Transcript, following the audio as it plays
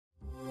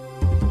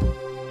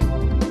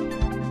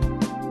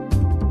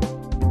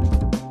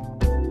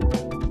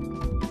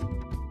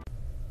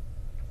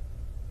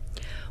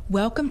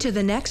Welcome to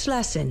the next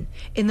lesson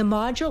in the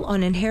module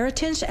on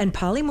inheritance and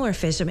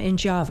polymorphism in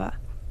Java,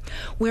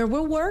 where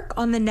we'll work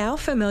on the now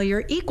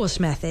familiar equals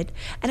method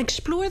and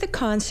explore the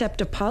concept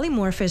of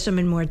polymorphism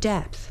in more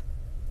depth.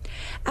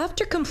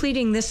 After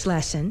completing this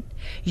lesson,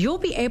 you'll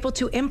be able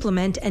to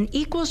implement an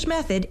equals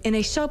method in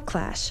a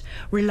subclass,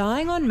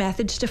 relying on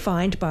methods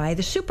defined by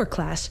the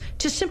superclass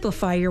to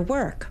simplify your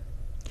work.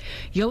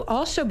 You'll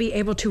also be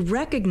able to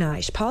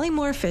recognize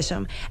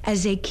polymorphism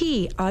as a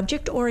key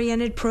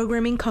object-oriented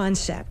programming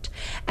concept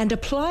and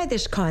apply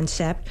this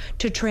concept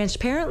to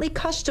transparently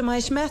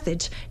customized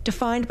methods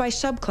defined by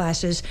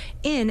subclasses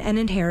in an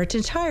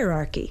inheritance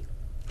hierarchy.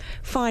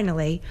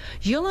 Finally,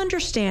 you'll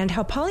understand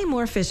how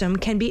polymorphism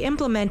can be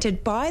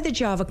implemented by the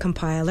Java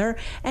compiler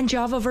and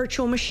Java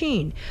virtual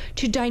machine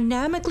to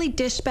dynamically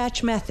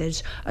dispatch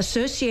methods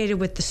associated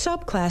with the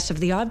subclass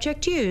of the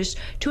object used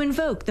to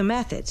invoke the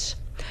methods.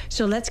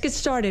 So let's get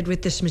started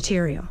with this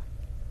material.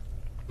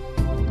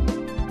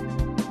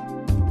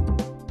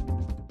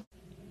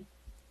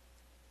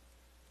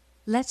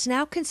 Let's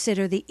now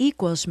consider the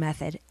equals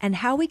method and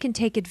how we can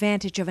take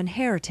advantage of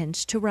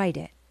inheritance to write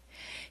it.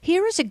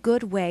 Here is a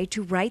good way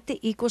to write the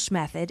equals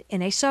method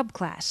in a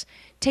subclass,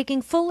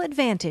 taking full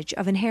advantage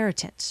of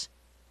inheritance.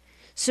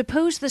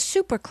 Suppose the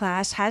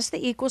superclass has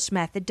the equals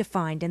method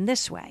defined in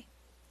this way.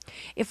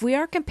 If we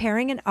are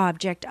comparing an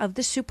object of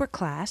the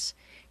superclass,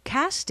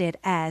 cast it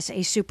as a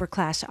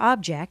superclass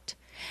object,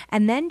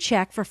 and then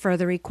check for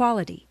further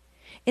equality.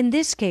 In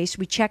this case,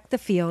 we check the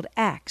field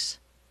X.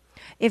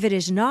 If it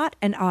is not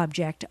an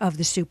object of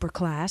the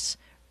superclass,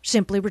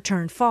 simply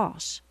return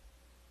false.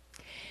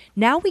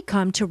 Now we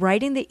come to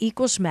writing the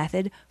equals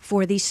method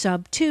for the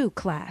sub2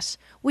 class,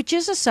 which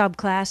is a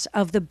subclass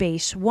of the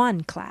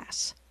base1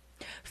 class.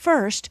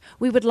 First,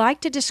 we would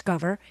like to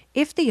discover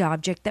if the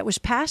object that was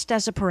passed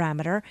as a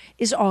parameter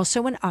is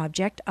also an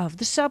object of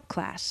the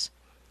subclass.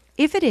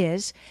 If it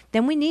is,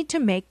 then we need to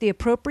make the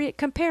appropriate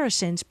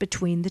comparisons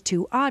between the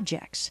two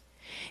objects.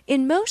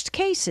 In most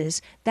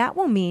cases, that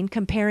will mean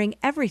comparing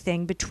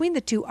everything between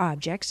the two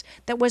objects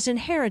that was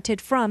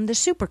inherited from the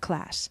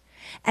superclass,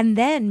 and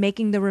then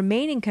making the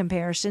remaining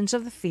comparisons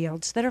of the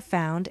fields that are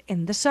found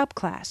in the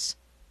subclass.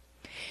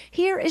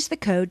 Here is the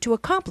code to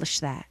accomplish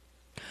that.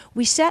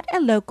 We set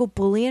a local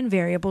Boolean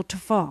variable to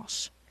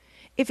false.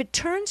 If it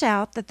turns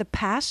out that the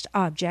passed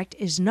object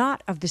is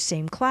not of the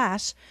same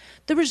class,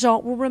 the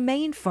result will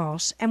remain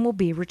false and will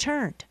be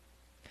returned.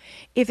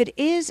 If it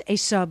is a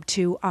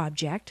sub2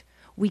 object,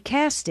 we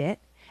cast it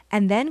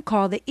and then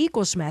call the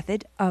equals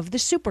method of the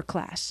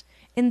superclass,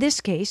 in this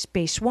case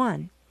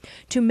base1,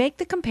 to make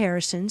the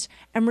comparisons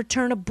and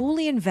return a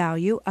Boolean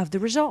value of the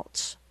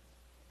results.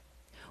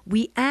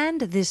 We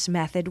AND this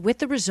method with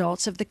the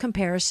results of the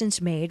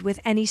comparisons made with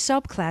any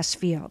subclass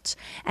fields,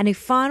 and a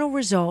final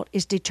result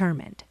is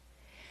determined.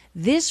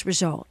 This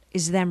result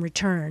is then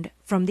returned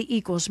from the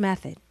equals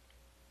method.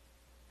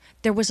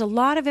 There was a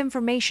lot of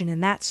information in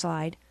that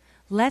slide.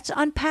 Let's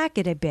unpack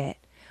it a bit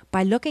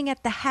by looking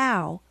at the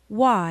how,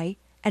 why,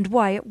 and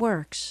why it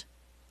works.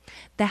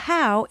 The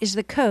how is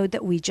the code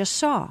that we just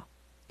saw.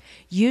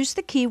 Use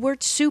the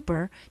keyword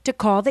super to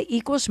call the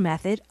equals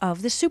method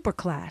of the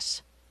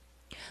superclass.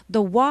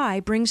 The why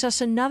brings us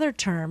another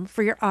term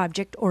for your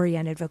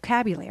object-oriented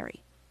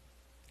vocabulary.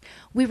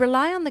 We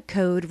rely on the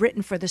code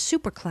written for the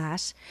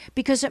superclass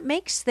because it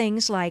makes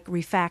things like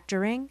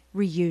refactoring,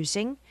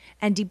 reusing,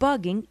 and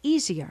debugging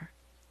easier.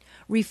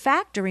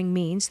 Refactoring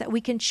means that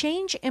we can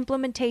change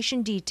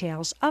implementation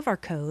details of our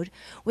code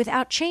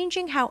without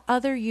changing how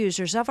other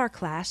users of our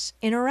class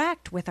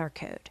interact with our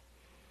code.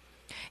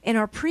 In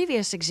our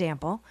previous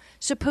example,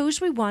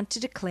 suppose we want to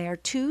declare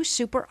two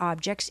super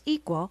objects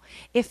equal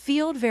if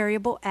field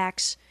variable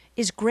X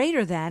is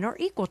greater than or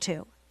equal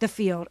to the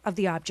field of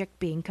the object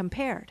being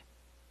compared.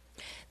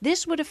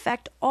 This would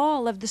affect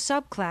all of the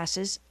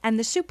subclasses and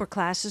the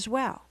superclass as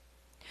well.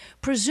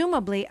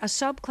 Presumably, a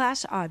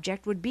subclass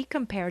object would be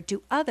compared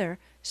to other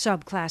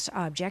subclass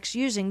objects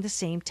using the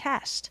same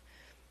test.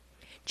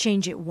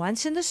 Change it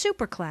once in the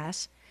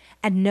superclass,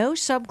 and no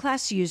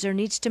subclass user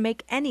needs to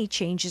make any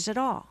changes at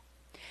all.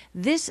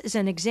 This is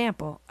an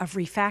example of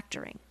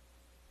refactoring.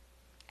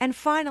 And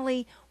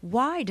finally,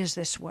 why does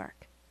this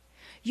work?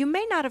 You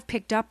may not have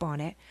picked up on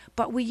it,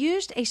 but we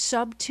used a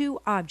sub2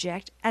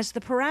 object as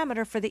the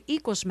parameter for the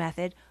equals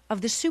method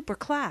of the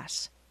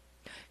superclass.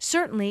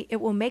 Certainly,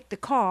 it will make the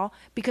call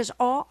because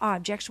all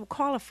objects will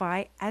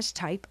qualify as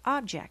type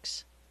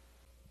objects.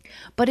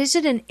 But is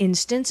it an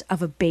instance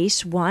of a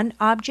base1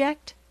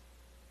 object?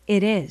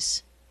 It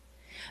is.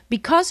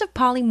 Because of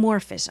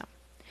polymorphism.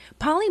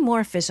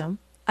 Polymorphism,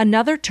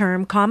 another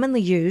term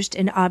commonly used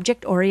in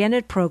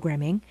object-oriented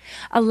programming,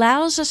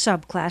 allows a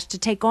subclass to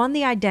take on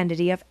the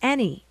identity of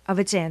any of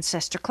its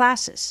ancestor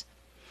classes.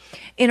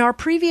 In our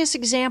previous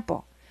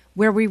example,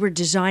 where we were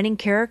designing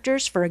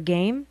characters for a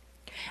game,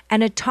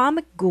 an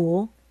atomic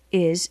ghoul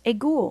is a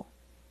ghoul.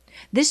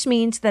 This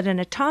means that an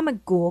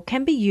atomic ghoul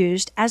can be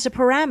used as a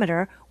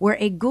parameter where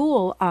a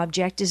ghoul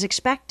object is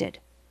expected.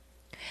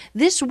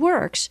 This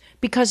works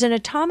because an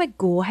atomic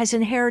GUL has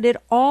inherited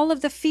all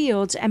of the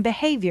fields and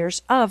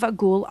behaviors of a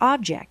GUL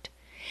object.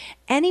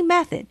 Any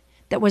method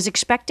that was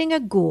expecting a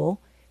GUL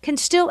can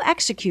still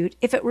execute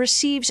if it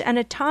receives an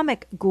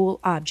atomic GUL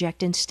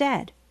object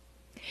instead.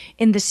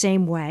 In the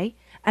same way,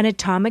 an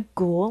atomic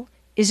GUL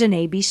is an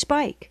AB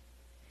spike.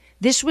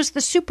 This was the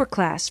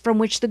superclass from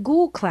which the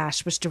GUL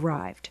class was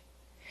derived.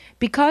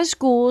 Because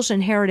GULs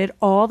inherited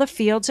all the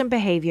fields and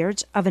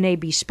behaviors of an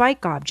AB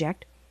spike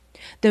object,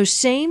 those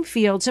same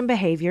fields and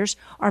behaviors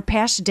are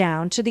passed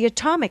down to the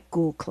atomic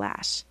GUL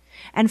class.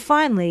 And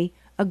finally,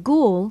 a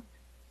GUL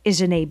is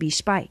an AB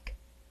spike.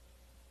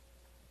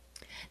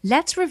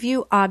 Let's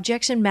review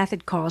objects and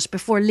method calls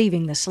before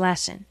leaving this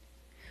lesson.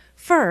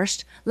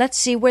 First, let's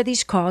see where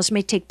these calls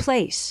may take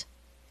place.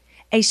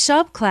 A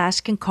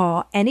subclass can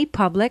call any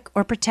public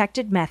or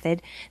protected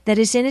method that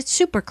is in its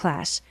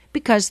superclass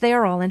because they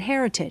are all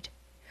inherited.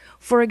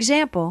 For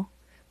example,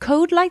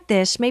 code like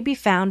this may be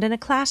found in a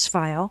class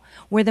file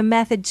where the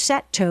method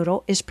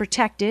setTotal is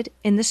protected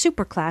in the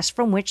superclass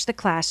from which the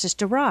class is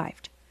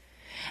derived.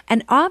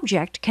 An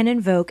object can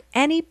invoke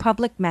any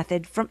public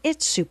method from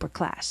its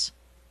superclass.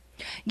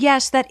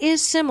 Yes, that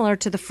is similar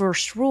to the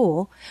first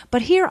rule,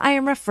 but here I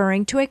am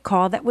referring to a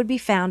call that would be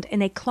found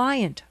in a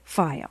client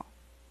file.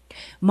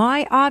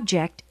 My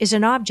object is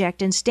an object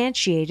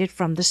instantiated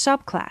from the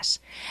subclass,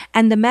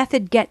 and the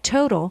method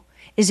getTotal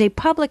is a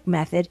public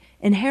method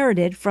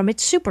inherited from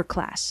its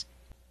superclass.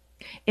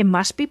 It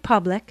must be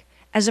public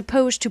as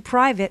opposed to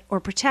private or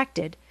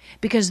protected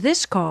because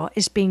this call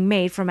is being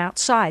made from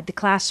outside the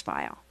class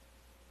file.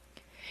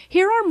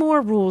 Here are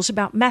more rules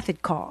about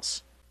method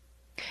calls.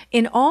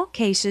 In all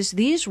cases,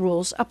 these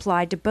rules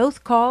apply to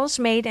both calls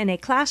made in a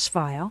class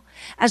file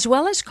as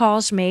well as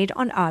calls made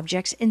on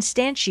objects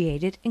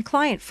instantiated in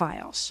client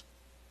files.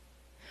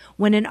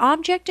 When an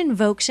object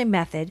invokes a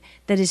method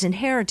that is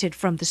inherited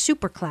from the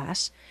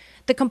superclass,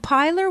 the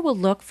compiler will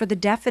look for the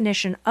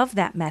definition of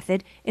that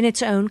method in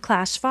its own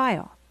class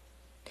file.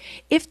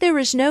 If there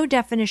is no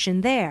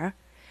definition there,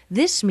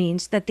 this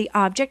means that the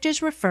object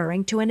is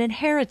referring to an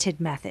inherited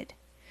method.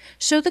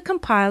 So the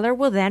compiler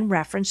will then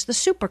reference the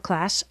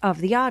superclass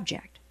of the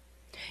object.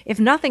 If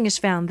nothing is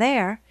found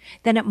there,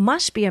 then it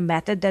must be a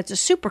method that's a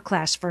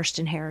superclass first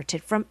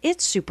inherited from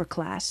its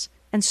superclass,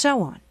 and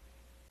so on.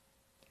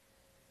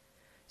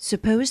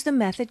 Suppose the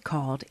method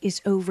called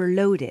is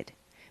overloaded,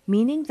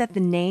 meaning that the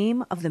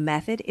name of the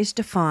method is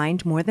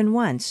defined more than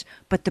once,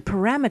 but the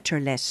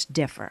parameter lists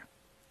differ.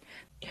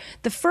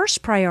 The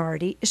first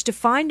priority is to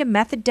find a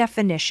method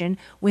definition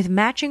with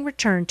matching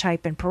return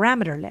type and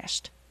parameter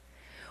list.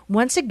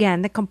 Once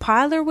again, the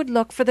compiler would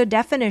look for the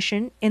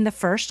definition in the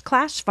first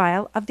class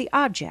file of the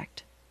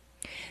object,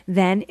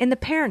 then in the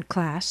parent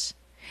class,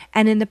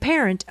 and in the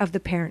parent of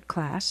the parent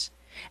class,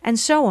 and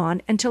so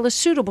on until a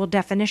suitable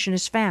definition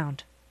is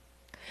found.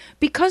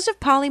 Because of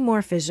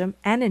polymorphism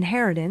and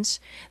inheritance,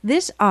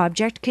 this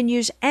object can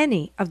use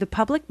any of the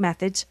public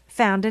methods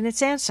found in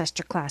its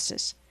ancestor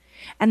classes,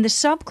 and the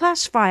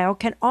subclass file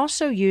can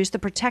also use the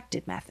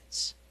protected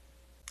methods.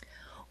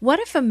 What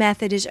if a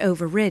method is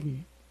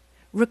overridden?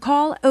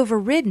 Recall,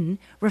 overridden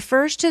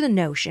refers to the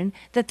notion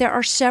that there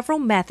are several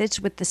methods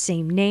with the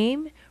same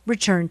name,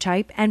 return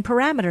type, and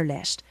parameter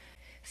list,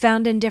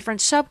 found in different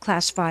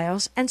subclass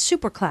files and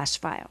superclass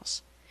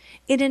files.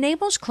 It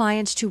enables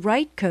clients to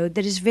write code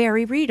that is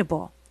very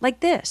readable, like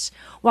this,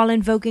 while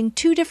invoking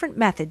two different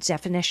methods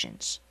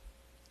definitions.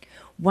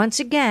 Once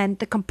again,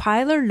 the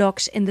compiler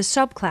looks in the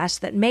subclass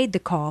that made the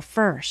call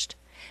first,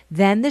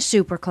 then the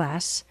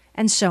superclass,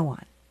 and so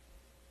on.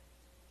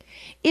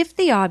 If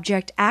the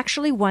object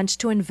actually wants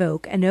to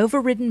invoke an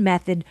overridden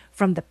method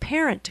from the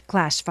parent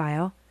class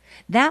file,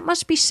 that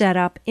must be set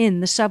up in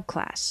the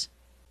subclass.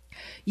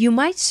 You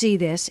might see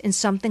this in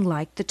something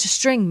like the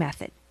toString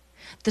method.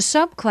 The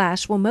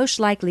subclass will most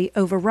likely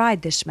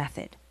override this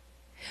method.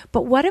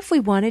 But what if we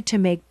wanted to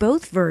make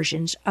both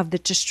versions of the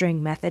toString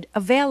method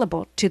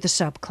available to the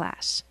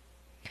subclass?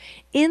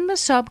 In the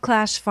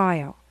subclass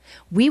file,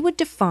 we would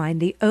define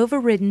the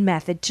overridden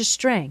method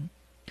toString,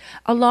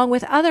 along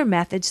with other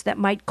methods that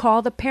might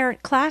call the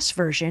parent class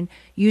version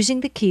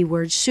using the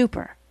keyword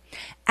super,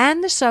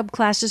 and the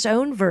subclass's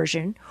own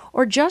version,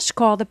 or just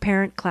call the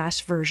parent class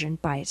version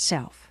by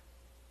itself.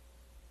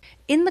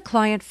 In the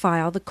client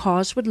file, the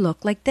calls would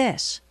look like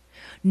this.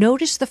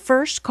 Notice the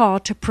first call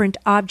to print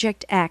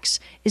object X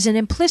is an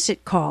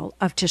implicit call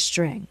of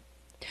toString.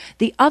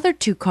 The other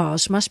two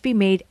calls must be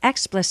made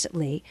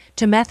explicitly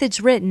to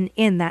methods written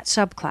in that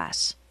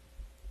subclass.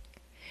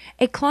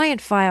 A client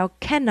file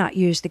cannot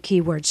use the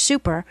keyword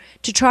super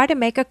to try to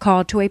make a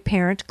call to a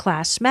parent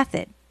class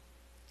method.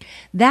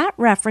 That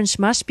reference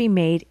must be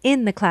made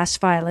in the class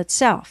file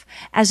itself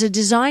as a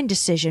design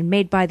decision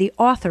made by the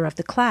author of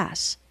the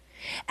class.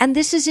 And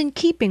this is in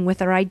keeping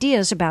with our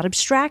ideas about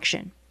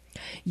abstraction.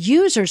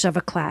 Users of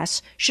a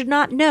class should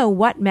not know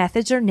what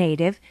methods are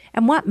native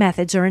and what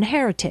methods are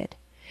inherited.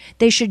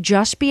 They should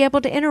just be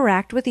able to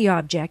interact with the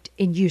object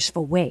in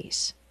useful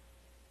ways.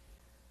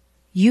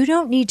 You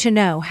don't need to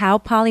know how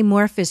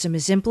polymorphism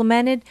is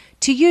implemented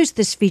to use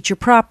this feature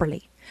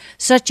properly,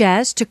 such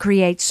as to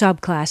create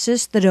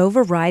subclasses that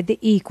override the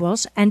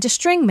equals and to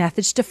string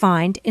methods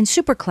defined in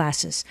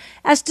superclasses,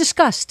 as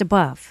discussed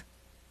above.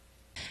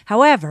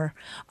 However,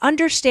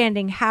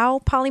 understanding how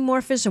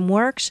polymorphism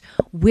works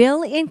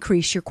will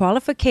increase your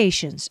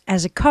qualifications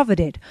as a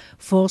coveted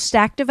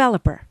full-stack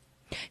developer,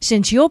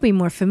 since you'll be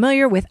more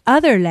familiar with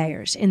other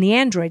layers in the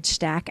Android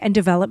stack and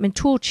development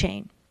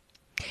toolchain.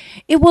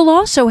 It will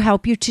also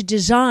help you to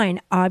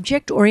design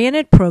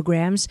object-oriented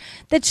programs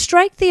that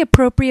strike the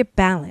appropriate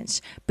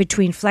balance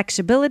between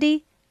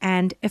flexibility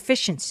and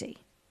efficiency.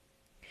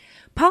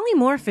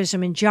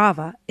 Polymorphism in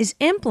Java is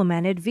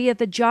implemented via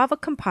the Java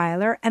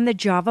compiler and the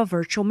Java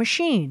Virtual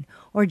Machine,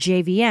 or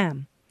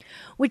JVM,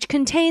 which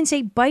contains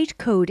a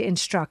bytecode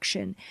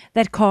instruction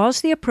that calls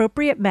the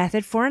appropriate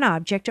method for an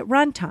object at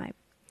runtime,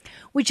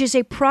 which is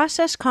a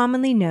process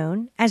commonly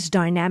known as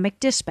dynamic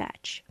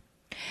dispatch.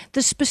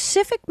 The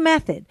specific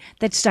method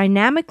that's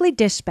dynamically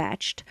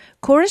dispatched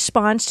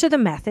corresponds to the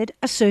method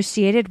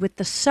associated with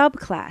the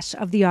subclass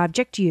of the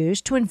object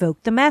used to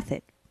invoke the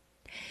method.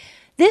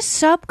 This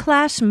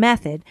subclass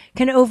method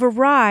can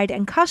override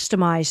and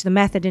customize the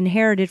method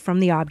inherited from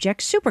the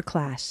object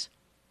superclass.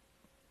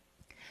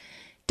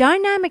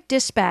 Dynamic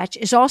dispatch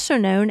is also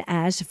known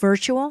as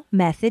virtual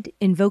method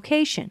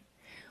invocation,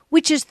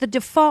 which is the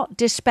default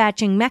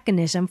dispatching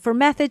mechanism for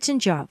methods in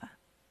Java.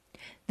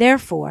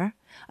 Therefore,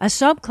 a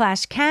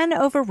subclass can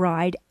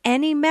override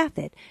any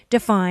method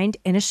defined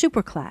in a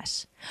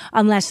superclass,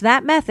 unless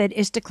that method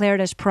is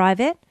declared as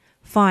private,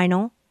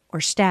 final, or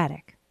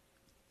static.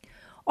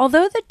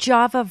 Although the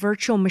Java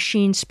Virtual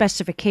Machine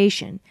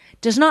specification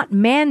does not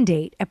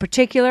mandate a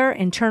particular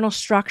internal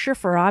structure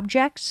for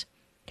objects,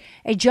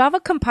 a Java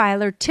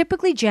compiler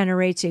typically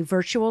generates a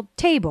virtual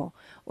table,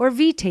 or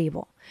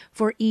vtable,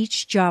 for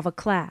each Java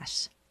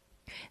class.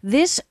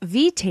 This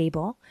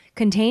vtable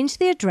contains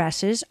the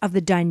addresses of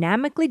the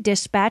dynamically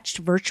dispatched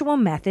virtual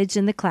methods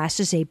in the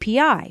class's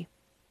API.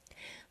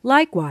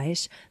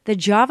 Likewise, the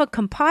Java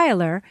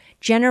compiler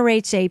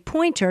generates a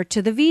pointer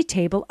to the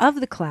vtable of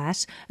the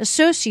class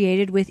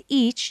associated with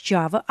each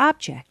Java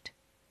object.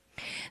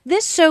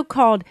 This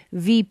so-called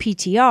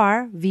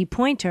vptr,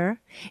 vpointer,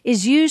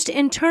 is used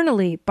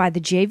internally by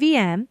the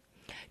JVM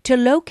to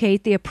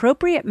locate the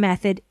appropriate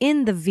method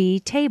in the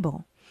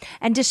vtable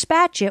and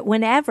dispatch it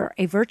whenever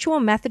a virtual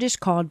method is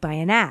called by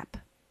an app.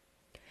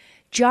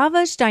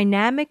 Java's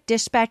dynamic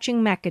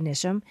dispatching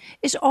mechanism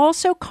is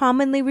also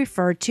commonly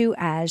referred to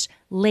as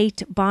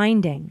late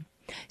binding,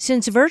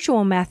 since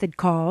virtual method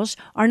calls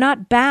are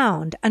not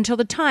bound until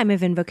the time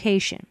of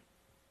invocation.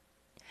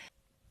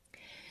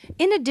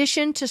 In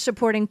addition to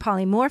supporting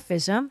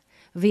polymorphism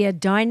via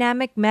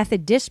dynamic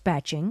method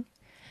dispatching,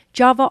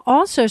 Java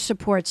also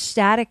supports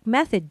static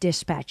method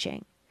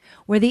dispatching,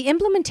 where the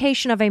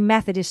implementation of a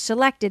method is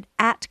selected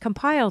at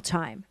compile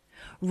time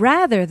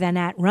rather than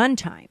at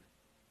runtime.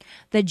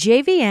 The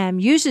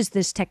JVM uses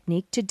this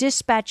technique to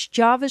dispatch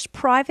Java's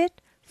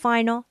private,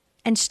 final,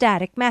 and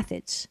static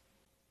methods.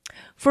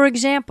 For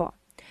example,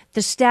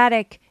 the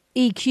static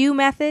EQ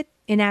method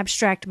in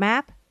abstract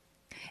map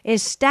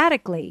is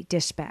statically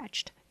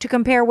dispatched to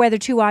compare whether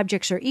two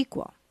objects are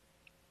equal.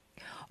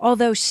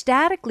 Although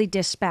statically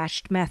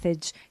dispatched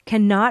methods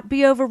cannot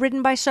be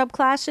overridden by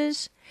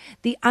subclasses,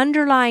 the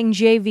underlying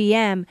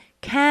JVM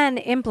can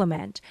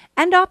implement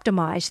and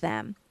optimize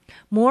them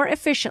more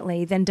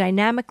efficiently than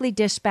dynamically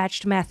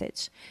dispatched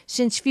methods,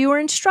 since fewer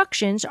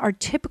instructions are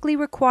typically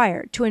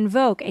required to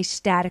invoke a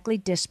statically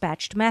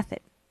dispatched method.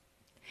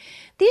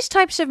 These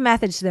types of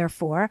methods,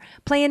 therefore,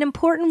 play an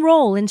important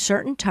role in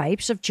certain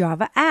types of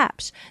Java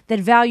apps that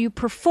value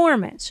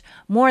performance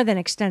more than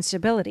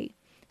extensibility,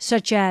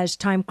 such as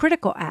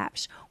time-critical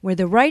apps, where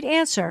the right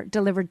answer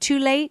delivered too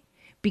late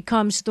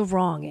becomes the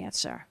wrong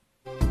answer.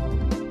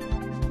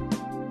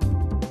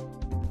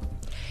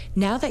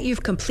 Now that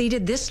you've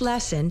completed this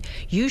lesson,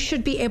 you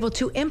should be able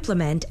to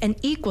implement an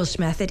equals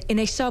method in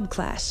a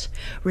subclass,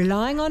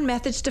 relying on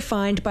methods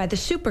defined by the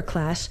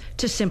superclass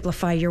to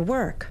simplify your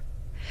work.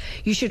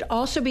 You should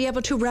also be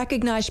able to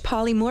recognize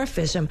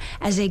polymorphism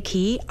as a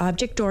key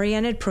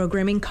object-oriented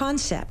programming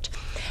concept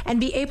and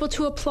be able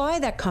to apply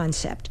that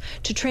concept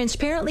to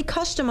transparently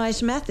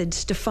customize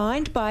methods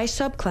defined by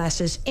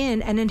subclasses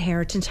in an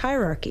inheritance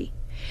hierarchy.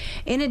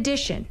 In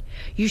addition,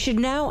 you should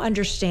now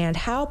understand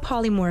how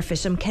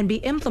polymorphism can be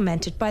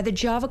implemented by the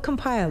Java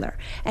compiler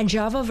and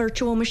Java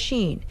Virtual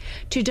Machine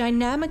to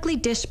dynamically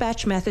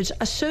dispatch methods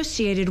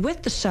associated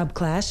with the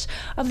subclass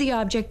of the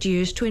object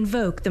used to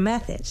invoke the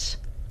methods.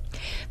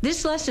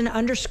 This lesson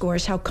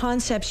underscores how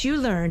concepts you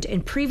learned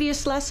in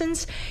previous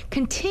lessons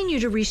continue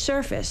to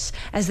resurface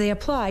as they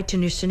apply to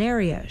new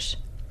scenarios.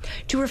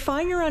 To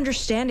refine your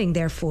understanding,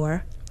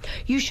 therefore,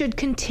 you should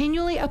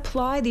continually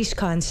apply these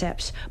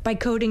concepts by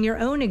coding your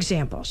own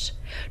examples,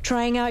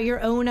 trying out your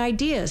own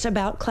ideas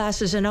about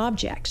classes and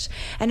objects,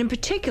 and in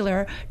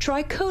particular,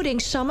 try coding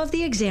some of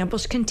the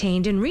examples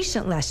contained in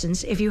recent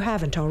lessons if you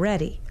haven't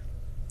already.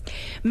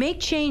 Make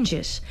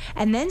changes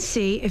and then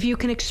see if you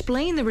can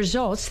explain the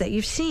results that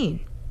you've seen.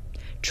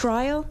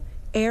 Trial,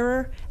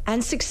 error,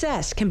 and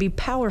success can be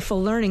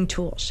powerful learning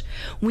tools.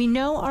 We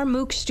know our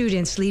MOOC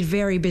students lead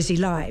very busy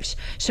lives,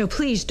 so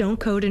please don't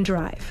code and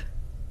drive.